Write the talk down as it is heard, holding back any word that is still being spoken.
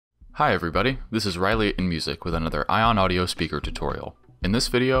Hi everybody, this is Riley in Music with another ION Audio speaker tutorial. In this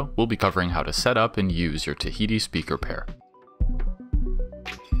video, we'll be covering how to set up and use your Tahiti speaker pair.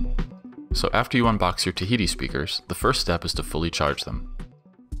 So after you unbox your Tahiti speakers, the first step is to fully charge them.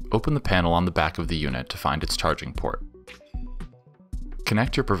 Open the panel on the back of the unit to find its charging port.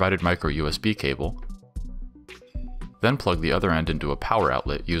 Connect your provided micro USB cable, then plug the other end into a power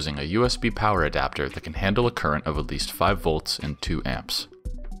outlet using a USB power adapter that can handle a current of at least 5 volts and 2 amps.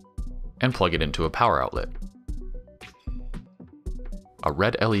 And plug it into a power outlet. A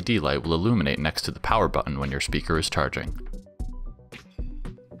red LED light will illuminate next to the power button when your speaker is charging.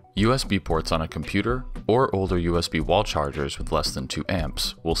 USB ports on a computer or older USB wall chargers with less than 2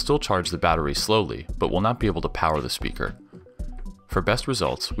 amps will still charge the battery slowly, but will not be able to power the speaker. For best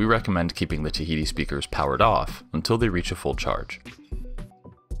results, we recommend keeping the Tahiti speakers powered off until they reach a full charge.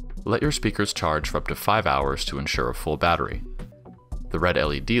 Let your speakers charge for up to 5 hours to ensure a full battery. The red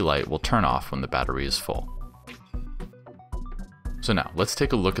LED light will turn off when the battery is full. So now, let's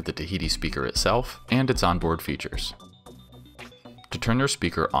take a look at the Tahiti speaker itself and its onboard features. To turn your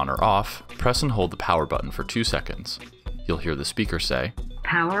speaker on or off, press and hold the power button for 2 seconds. You'll hear the speaker say,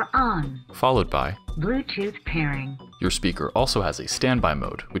 "Power on," followed by, "Bluetooth pairing." Your speaker also has a standby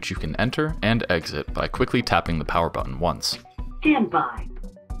mode, which you can enter and exit by quickly tapping the power button once. Standby.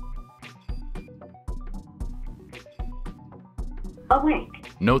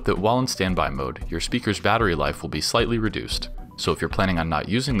 Awake. Note that while in standby mode, your speaker's battery life will be slightly reduced, so if you're planning on not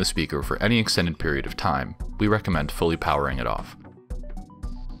using the speaker for any extended period of time, we recommend fully powering it off.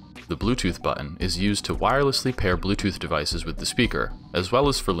 The Bluetooth button is used to wirelessly pair Bluetooth devices with the speaker, as well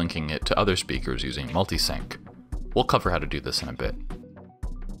as for linking it to other speakers using multisync. We'll cover how to do this in a bit.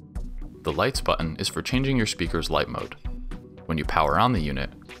 The Lights button is for changing your speaker's light mode. When you power on the unit,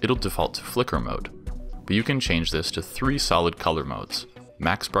 it'll default to flicker mode, but you can change this to 3 solid color modes: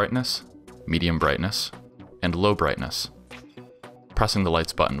 max brightness, medium brightness, and low brightness. Pressing the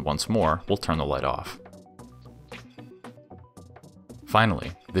Lights button once more will turn the light off.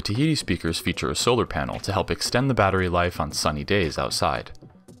 Finally, the Tahiti speakers feature a solar panel to help extend the battery life on sunny days outside.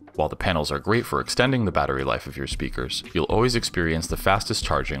 While the panels are great for extending the battery life of your speakers, you'll always experience the fastest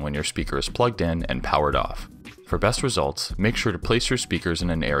charging when your speaker is plugged in and powered off. For best results, make sure to place your speakers in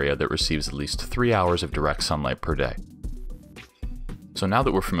an area that receives at least 3 hours of direct sunlight per day. So now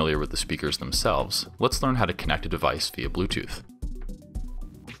that we're familiar with the speakers themselves, let's learn how to connect a device via Bluetooth.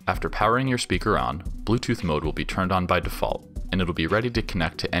 After powering your speaker on, Bluetooth mode will be turned on by default, and it'll be ready to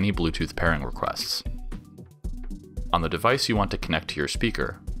connect to any Bluetooth pairing requests. On the device you want to connect to your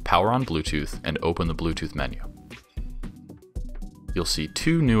speaker, power on Bluetooth and open the Bluetooth menu. You'll see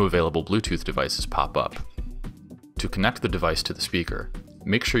 2 new available Bluetooth devices pop up. To connect the device to the speaker,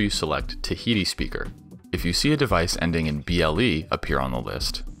 make sure you select Tahiti speaker. If you see a device ending in BLE appear on the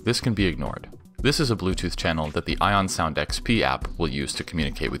list, this can be ignored. This is a Bluetooth channel that the ION Sound XP app will use to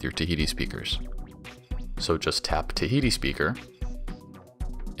communicate with your Tahiti speakers. So just tap Tahiti speaker,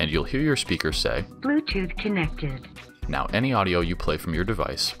 and you'll hear your speaker say, "Bluetooth connected." Now any audio you play from your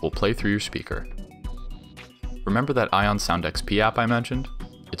device will play through your speaker. Remember that ION Sound XP app I mentioned?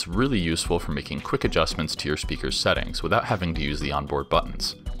 It's really useful for making quick adjustments to your speaker's settings without having to use the onboard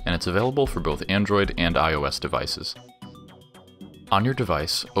buttons, and it's available for both Android and iOS devices. On your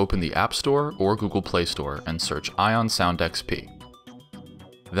device, open the App Store or Google Play Store and search ION Sound XP.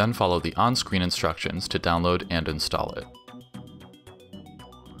 Then follow the on-screen instructions to download and install it.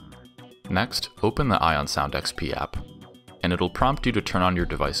 Next, open the ION Sound XP app, and it'll prompt you to turn on your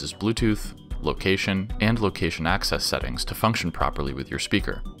device's Bluetooth, location, and location access settings to function properly with your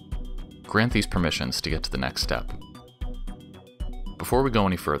speaker. Grant these permissions to get to the next step. Before we go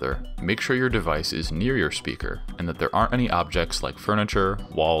any further, make sure your device is near your speaker and that there aren't any objects like furniture,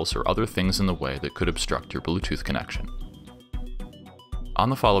 walls, or other things in the way that could obstruct your Bluetooth connection.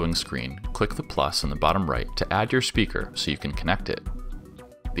 On the following screen, click the plus in the bottom right to add your speaker so you can connect it.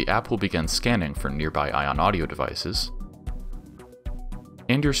 The app will begin scanning for nearby ION Audio devices,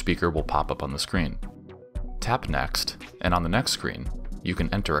 and your speaker will pop up on the screen. Tap Next, and on the next screen, you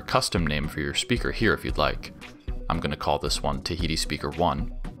can enter a custom name for your speaker here if you'd like. I'm going to call this one Tahiti Speaker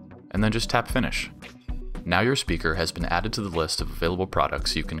 1, and then just tap Finish. Now your speaker has been added to the list of available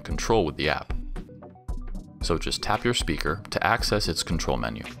products you can control with the app. So just tap your speaker to access its control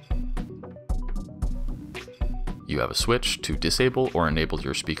menu. You have a switch to disable or enable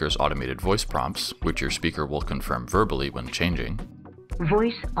your speaker's automated voice prompts, which your speaker will confirm verbally when changing.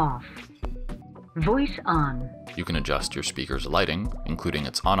 Voice off. Voice on. You can adjust your speaker's lighting, including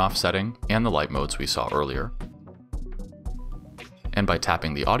its on-off setting and the light modes we saw earlier. And by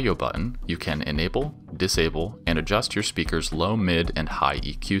tapping the audio button, you can enable, disable, and adjust your speaker's low, mid, and high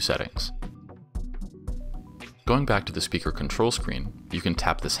EQ settings. Going back to the speaker control screen, you can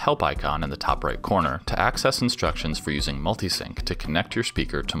tap this help icon in the top right corner to access instructions for using multisync to connect your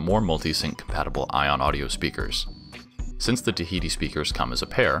speaker to more multisync compatible ION Audio speakers. Since the Tahiti speakers come as a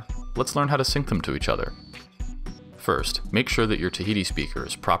pair, let's learn how to sync them to each other. First, make sure that your Tahiti speaker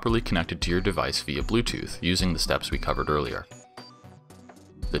is properly connected to your device via Bluetooth using the steps we covered earlier.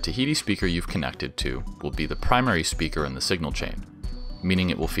 The Tahiti speaker you've connected to will be the primary speaker in the signal chain, meaning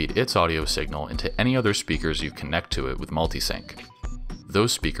it will feed its audio signal into any other speakers you connect to it with multisync.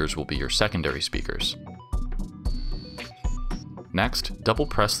 Those speakers will be your secondary speakers. Next, double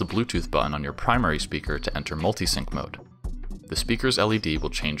press the Bluetooth button on your primary speaker to enter multisync mode. The speaker's LED will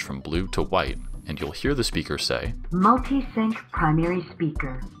change from blue to white, and you'll hear the speaker say, Multisync primary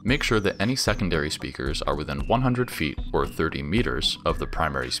speaker. Make sure that any secondary speakers are within 100 feet or 30 meters of the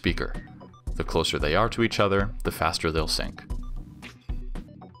primary speaker. The closer they are to each other, the faster they'll sync.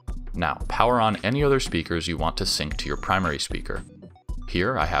 Now, power on any other speakers you want to sync to your primary speaker.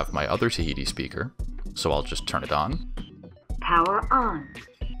 Here I have my other Tahiti speaker, so I'll just turn it on. Power on.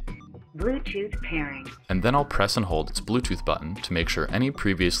 Bluetooth pairing. And then I'll press and hold its Bluetooth button to make sure any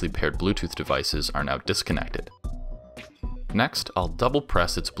previously paired Bluetooth devices are now disconnected. Next, I'll double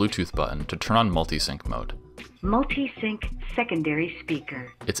press its Bluetooth button to turn on multisync mode. Multisync secondary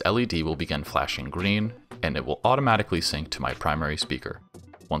speaker. Its LED will begin flashing green, and it will automatically sync to my primary speaker.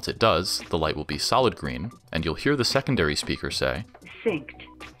 Once it does, the light will be solid green, and you'll hear the secondary speaker say, Synced.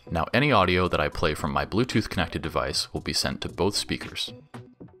 Now any audio that I play from my Bluetooth connected device will be sent to both speakers.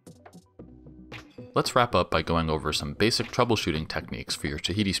 Let's wrap up by going over some basic troubleshooting techniques for your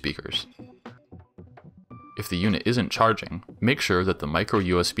Tahiti speakers. If the unit isn't charging, make sure that the micro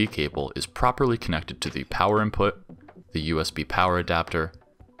USB cable is properly connected to the power input, the USB power adapter,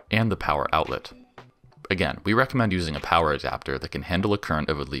 and the power outlet. Again, we recommend using a power adapter that can handle a current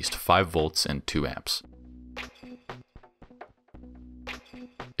of at least 5 volts and 2 amps.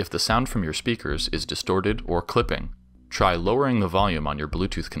 If the sound from your speakers is distorted or clipping, try lowering the volume on your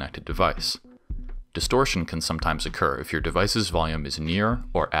Bluetooth connected device. Distortion can sometimes occur if your device's volume is near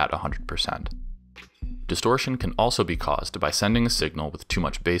or at 100%. Distortion can also be caused by sending a signal with too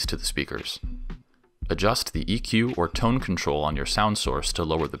much bass to the speakers. Adjust the EQ or tone control on your sound source to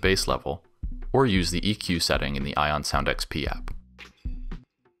lower the bass level, or use the EQ setting in the ION Sound XP app.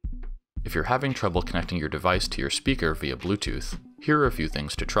 If you're having trouble connecting your device to your speaker via Bluetooth, here are a few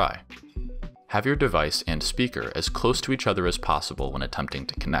things to try. Have your device and speaker as close to each other as possible when attempting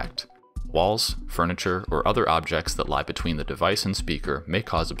to connect. Walls, furniture, or other objects that lie between the device and speaker may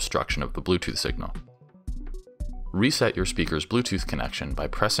cause obstruction of the Bluetooth signal. Reset your speaker's Bluetooth connection by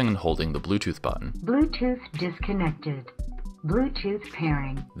pressing and holding the Bluetooth button. Bluetooth disconnected. Bluetooth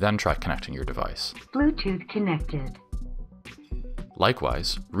pairing. Then try connecting your device. Bluetooth connected.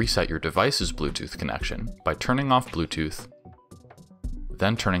 Likewise, reset your device's Bluetooth connection by turning off Bluetooth,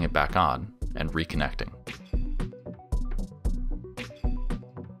 then turning it back on and reconnecting.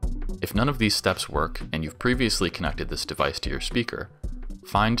 If none of these steps work and you've previously connected this device to your speaker,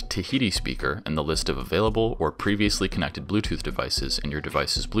 find Tahiti speaker in the list of available or previously connected Bluetooth devices in your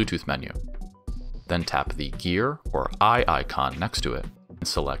device's Bluetooth menu. Then tap the gear or eye icon next to it and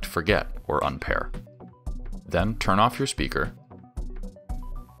select Forget or Unpair. Then turn off your speaker,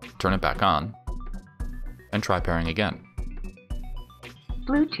 turn it back on, and try pairing again.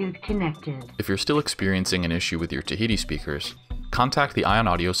 Bluetooth connected. If you're still experiencing an issue with your Tahiti speakers, contact the ION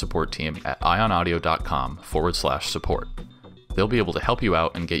Audio support team at ionaudio.com/support. They'll be able to help you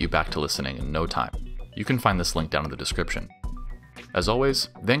out and get you back to listening in no time. You can find this link down in the description. As always,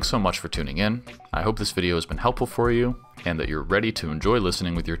 thanks so much for tuning in. I hope this video has been helpful for you and that you're ready to enjoy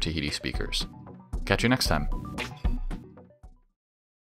listening with your Tahiti speakers. Catch you next time.